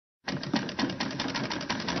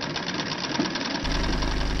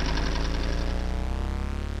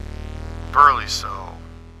Burley Sew.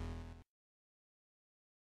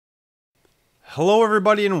 Hello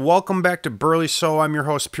everybody and welcome back to Burley Sew. I'm your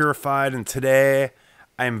host Purified, and today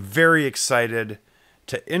I'm very excited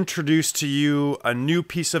to introduce to you a new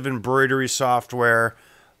piece of embroidery software.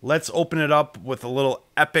 Let's open it up with a little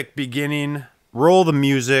epic beginning. Roll the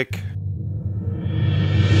music.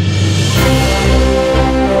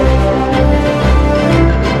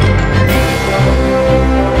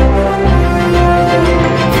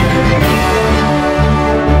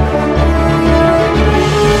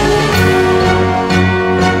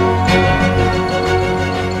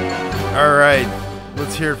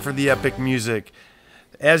 Let's hear it for the epic music.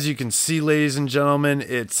 As you can see, ladies and gentlemen,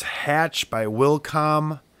 it's Hatch by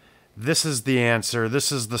Wilcom. This is the answer.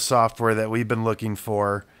 This is the software that we've been looking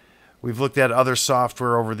for. We've looked at other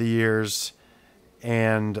software over the years,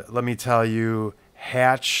 and let me tell you,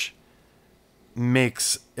 Hatch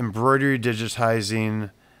makes embroidery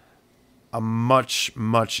digitizing a much,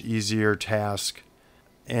 much easier task.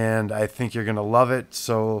 And I think you're going to love it.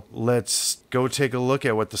 So let's go take a look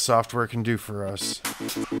at what the software can do for us.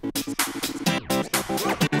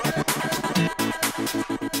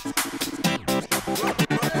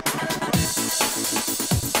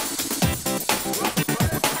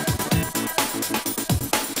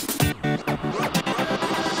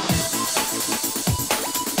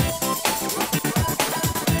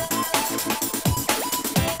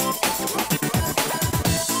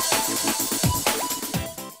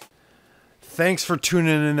 Thanks for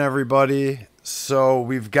tuning in, everybody. So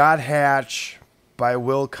we've got Hatch by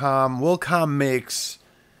Wilcom. Wilcom makes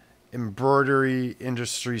embroidery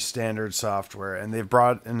industry standard software, and they've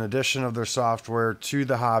brought an addition of their software to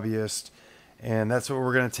the hobbyist, and that's what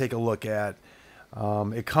we're going to take a look at.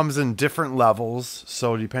 It comes in different levels,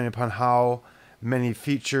 so depending upon how many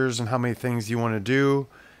features and how many things you want to do,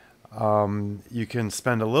 you can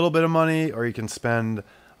spend a little bit of money, or you can spend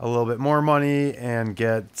a little bit more money and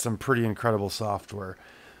get some pretty incredible software.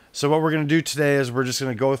 So what we're going to do today is we're just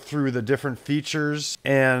going to go through the different features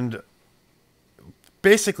and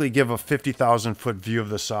basically give a 50,000 foot view of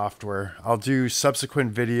the software. I'll do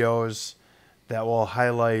subsequent videos that will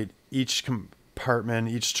highlight each compartment,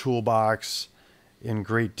 each toolbox in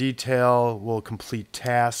great detail. We'll complete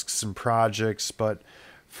tasks and projects, but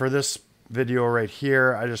for this video right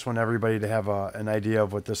here, I just want everybody to have an idea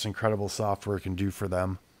of what this incredible software can do for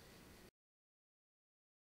them.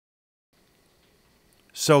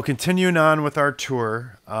 So continuing on with our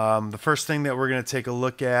tour, the first thing that we're going to take a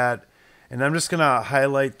look at, and I'm just going to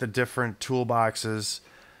highlight the different toolboxes.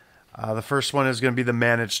 The first one is going to be the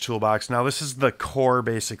Manage toolbox. Now this is the core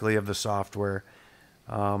basically of the software.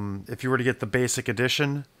 If you were to get the basic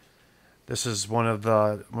edition, this is one of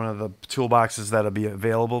the toolboxes that'll be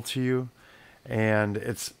available to you, and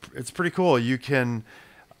it's pretty cool. You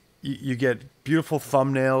get beautiful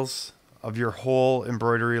thumbnails of your whole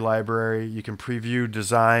embroidery library. You can preview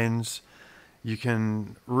designs. You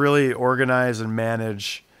can really organize and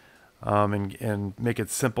manage and make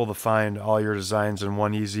it simple to find all your designs in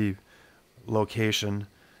one easy location.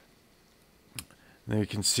 And you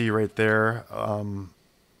can see right there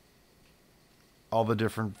all the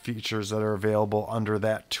different features that are available under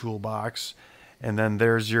that toolbox. And then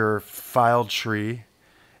there's your file tree,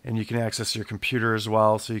 and you can access your computer as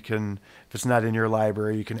well. So you can, if it's not in your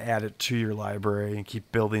library, you can add it to your library and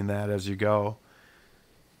keep building that as you go.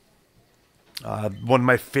 One of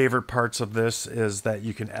my favorite parts of this is that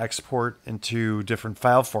you can export into different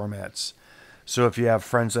file formats. So if you have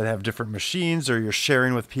friends that have different machines, or you're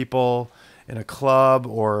sharing with people in a club,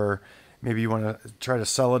 or maybe you want to try to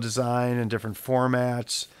sell a design in different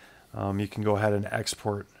formats, you can go ahead and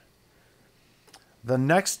export. The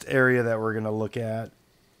next area that we're going to look at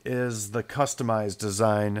is the Customize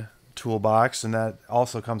design toolbox, and that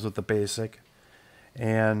also comes with the basic.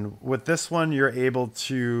 And with this one, you're able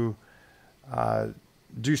to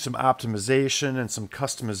do some optimization and some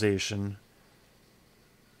customization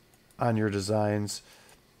on your designs.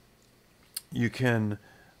 You can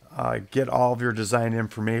get all of your design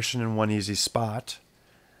information in one easy spot.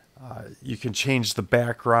 You can change the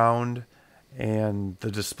background and the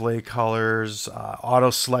display colors,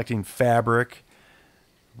 auto-selecting fabric,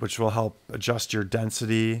 which will help adjust your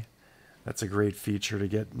density. That's a great feature to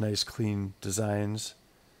get nice, clean designs.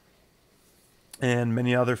 And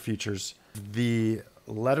many other features. The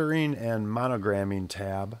lettering and monogramming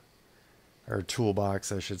tab, or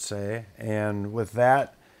toolbox, I should say. And with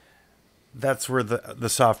that, that's where the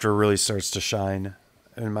software really starts to shine,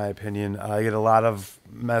 in my opinion. I get a lot of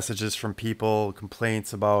messages from people,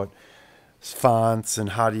 complaints about fonts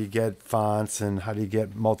and how do you get fonts and how do you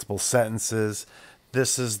get multiple sentences.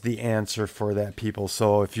 this is the answer for that, people.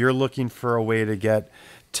 So if you're looking for a way to get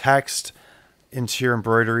text into your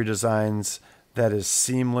embroidery designs that is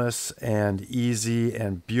seamless and easy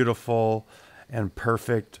and beautiful and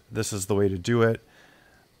perfect, this is the way to do it.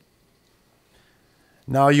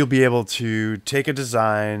 Now you'll be able to take a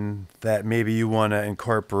design that maybe you want to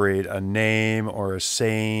incorporate a name or a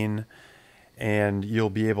saying, and you'll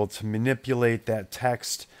be able to manipulate that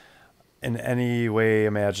text in any way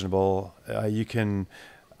imaginable. You can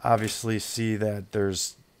obviously see that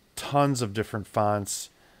there's tons of different fonts.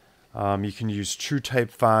 You can use true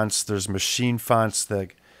type fonts. There's machine fonts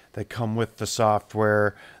that come with the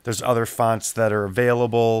software. There's other fonts that are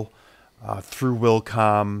available through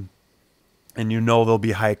Wilcom, and you know they'll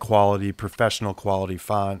be high quality, professional quality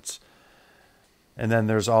fonts. And then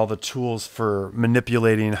there's all the tools for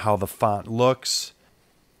manipulating how the font looks.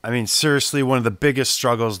 I mean, seriously, one of the biggest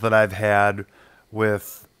struggles that I've had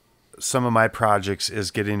with some of my projects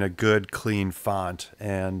is getting a good, clean font.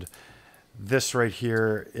 And this right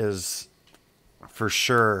here is for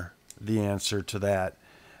sure the answer to that.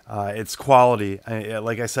 It's quality.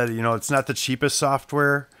 Like I said, it's not the cheapest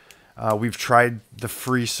software. We've tried the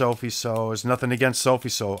free Sophie Sew. There's nothing against Sophie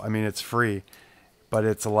Sew. I mean, it's free, but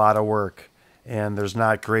it's a lot of work. And there's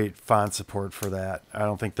not great font support for that. I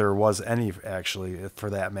don't think there was any, actually,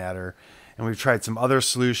 for that matter. And we've tried some other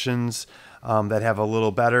solutions that have a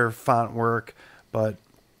little better font work, but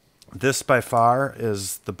this by far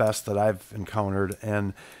is the best that I've encountered.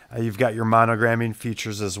 And you've got your monogramming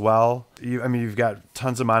features as well. You've got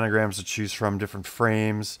tons of monograms to choose from, different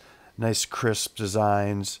frames, nice crisp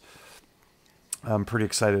designs. I'm pretty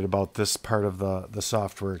excited about this part of the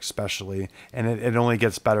software especially, and it only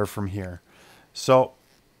gets better from here. So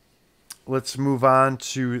let's move on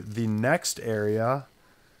to the next area.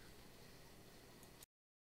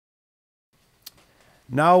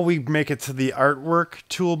 Now we make it to the artwork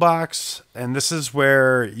toolbox, and this is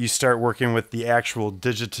where you start working with the actual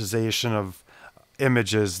digitization of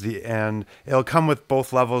images. And it'll come with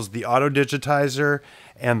both levels, the auto digitizer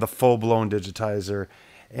and the full-blown digitizer.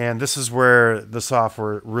 And this is where the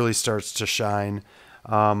software really starts to shine.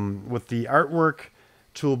 With the artwork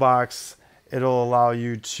toolbox, it'll allow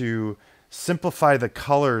you to simplify the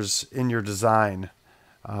colors in your design.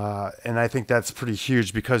 And I think that's pretty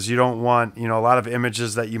huge, because you don't want, a lot of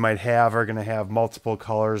images that you might have are going to have multiple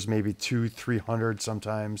colors, maybe 200-300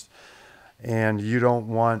 sometimes. And you don't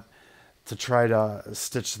want to try to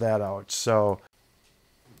stitch that out. So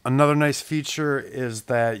another nice feature is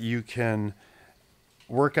that you can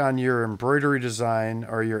work on your embroidery design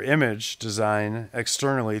or your image design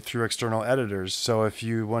externally through external editors. So if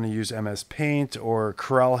you want to use MS Paint, or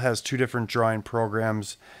Corel has 2 different drawing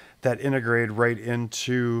programs that integrate right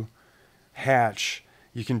into Hatch,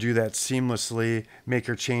 you can do that seamlessly, make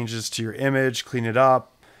your changes to your image, clean it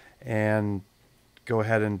up, and go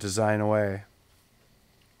ahead and design away.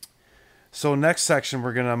 So next section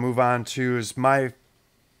we're going to move on to is my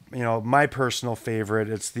personal favorite.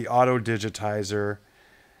 It's the auto digitizer.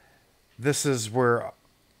 This is where,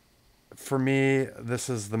 for me, this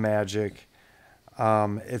is the magic.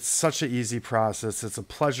 It's such an easy process. It's a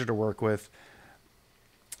pleasure to work with.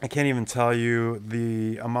 I can't even tell you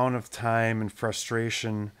the amount of time and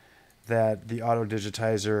frustration that the auto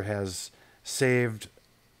digitizer has saved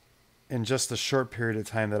in just a short period of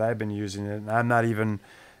time that I've been using it. And I'm not even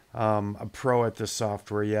a pro at this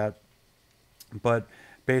software yet. But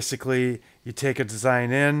basically, you take a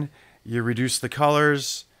design in, you reduce the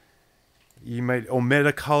colors. You might omit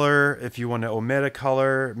a color if you want to omit a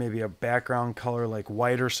color, maybe a background color like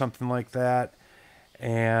white or something like that.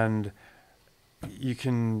 And you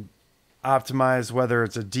can optimize whether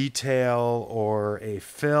it's a detail or a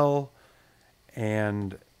fill,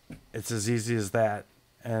 and it's as easy as that.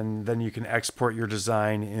 And then you can export your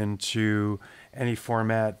design into any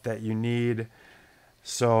format that you need.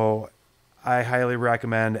 So I highly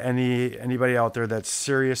recommend anybody out there that's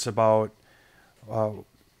serious about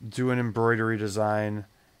doing embroidery design,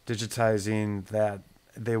 digitizing, that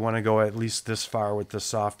they want to go at least this far with this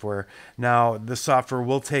software. Now, the software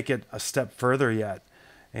will take it a step further yet,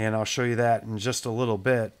 and I'll show you that in just a little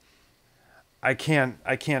bit. I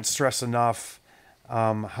can't stress enough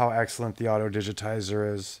how excellent the auto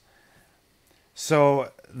digitizer is.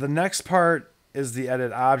 So the next part is the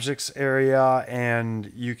edit objects area,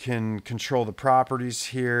 and you can control the properties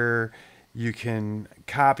here. You can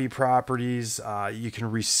copy properties, you can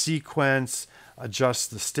resequence,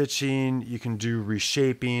 adjust the stitching, you can do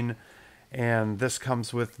reshaping, and this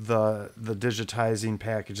comes with the digitizing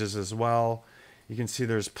packages as well. You can see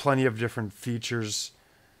there's plenty of different features.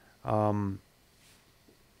 We'll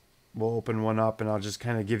open one up and I'll just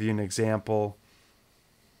kind of give you an example.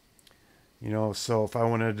 So if I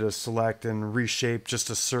wanted to select and reshape just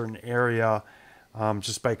a certain area,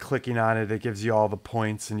 just by clicking on it, it gives you all the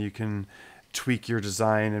points, and you can tweak your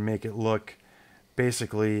design and make it look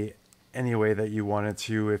basically any way that you want it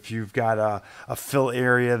to. If you've got a fill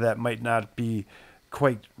area that might not be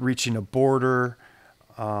quite reaching a border,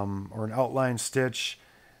 or an outline stitch,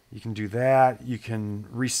 you can do that. You can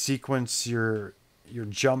resequence your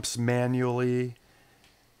jumps manually.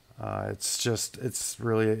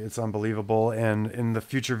 It's unbelievable. And in the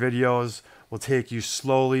future videos, we'll take you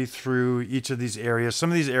slowly through each of these areas.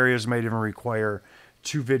 Some of these areas might even require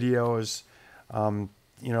 2 videos, 3.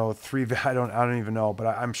 I don't even know, but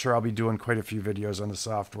I'm sure I'll be doing quite a few videos on the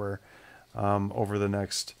software over the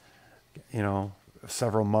next,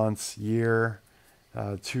 several months, year,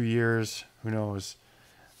 2 years, who knows.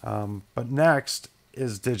 But next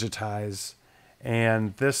is Digitize,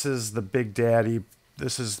 and this is the big daddy.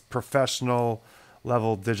 This is professional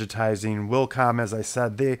level digitizing. Wilcom, as I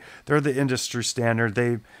said, they're the industry standard.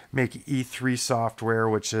 They make E3 software,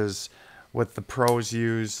 which is what the pros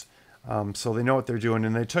use. So they know what they're doing,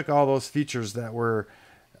 and they took all those features that were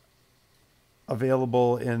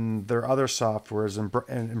available in their other softwares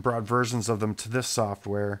and brought versions of them to this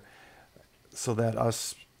software, so that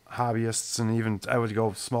us hobbyists, and even I would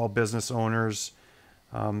go small business owners,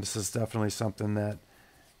 this is definitely something that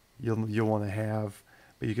you'll want to have.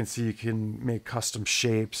 But you can see you can make custom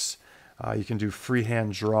shapes. You can do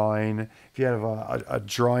freehand drawing. If you have a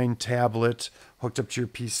drawing tablet hooked up to your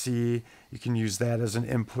PC, you can use that as an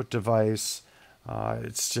input device.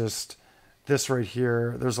 It's just this right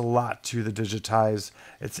here. There's a lot to the Digitize.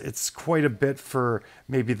 It's quite a bit for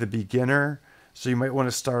maybe the beginner. So you might want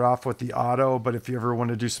to start off with the auto, but if you ever want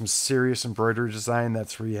to do some serious embroidery design,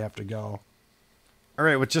 that's where you have to go. All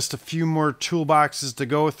right, with just a few more toolboxes to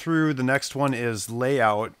go through, the next one is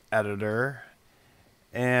Layout Editor.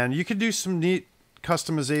 And you can do some neat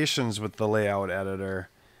customizations with the Layout Editor.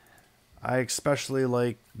 I especially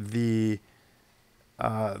like the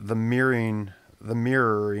mirroring,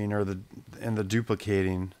 and the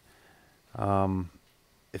duplicating.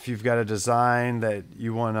 If you've got a design that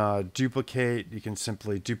you want to duplicate, you can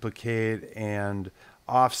simply duplicate and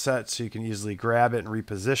offset, so you can easily grab it and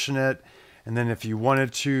reposition it. And then if you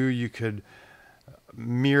wanted to, you could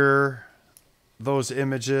mirror those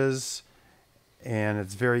images, and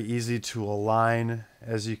it's very easy to align,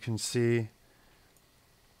 as you can see.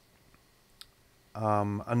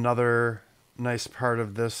 Another nice part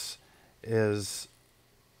of this is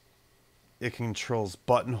it controls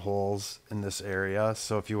buttonholes in this area.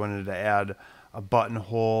 So if you wanted to add a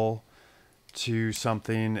buttonhole to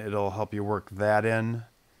something, it'll help you work that in.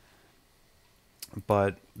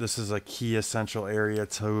 But this is a key essential area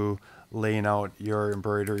to laying out your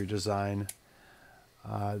embroidery design.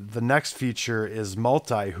 The next feature is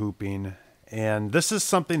multi-hooping, and this is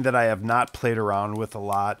something that I have not played around with a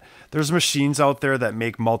lot. There's machines out there that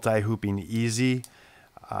make multi-hooping easy.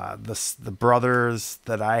 The brothers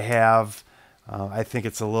that I have, I think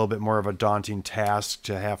it's a little bit more of a daunting task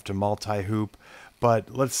to have to multi-hoop.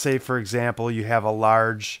 But let's say, for example, you have a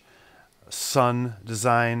large sun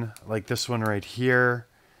design like this one right here,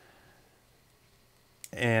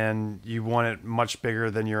 and you want it much bigger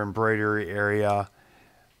than your embroidery area.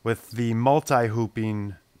 With the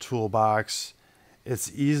multi-hooping toolbox, it's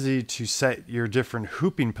easy to set your different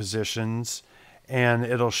hooping positions, and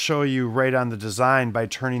it'll show you right on the design by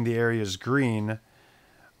turning the areas green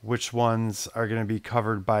which ones are going to be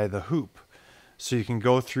covered by the hoop. So you can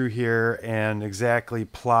go through here and exactly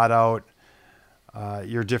plot out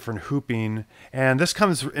your different hooping, and this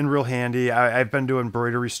comes in real handy. I've been to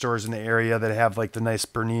embroidery stores in the area that have like the nice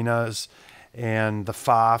Berninas and the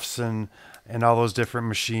Fofs and all those different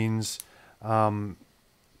machines, the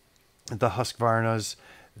Husqvarnas.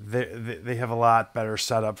 They have a lot better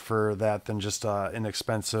setup for that than just an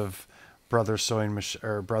inexpensive brother sewing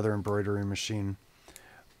or brother embroidery machine.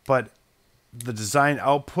 But the design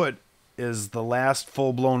output is the last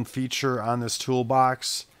full-blown feature on this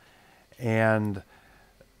toolbox. And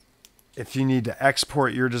if you need to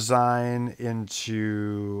export your design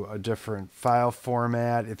into a different file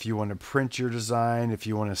format, if you want to print your design, if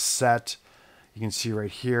you want to set, you can see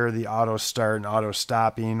right here the auto start and auto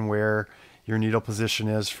stopping where your needle position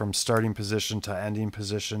is from starting position to ending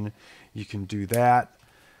position. You can do that.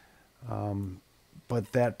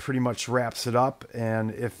 But that pretty much wraps it up.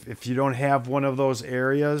 And if you don't have one of those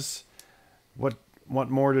areas, what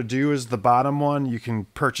more to do is the bottom one. You can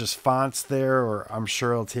purchase fonts there, or I'm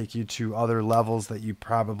sure it'll take you to other levels that you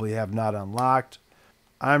probably have not unlocked.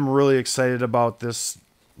 I'm really excited about this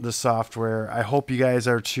software. I hope you guys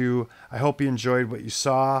are too. I hope you enjoyed what you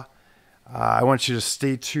saw. I want you to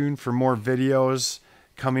stay tuned for more videos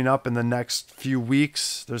coming up in the next few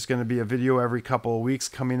weeks. There's going to be a video every couple of weeks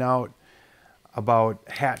coming out about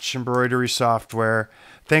Hatch embroidery software.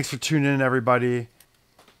 Thanks for tuning in, everybody.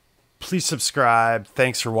 Please subscribe.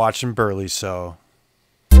 Thanks for watching Burley Sew.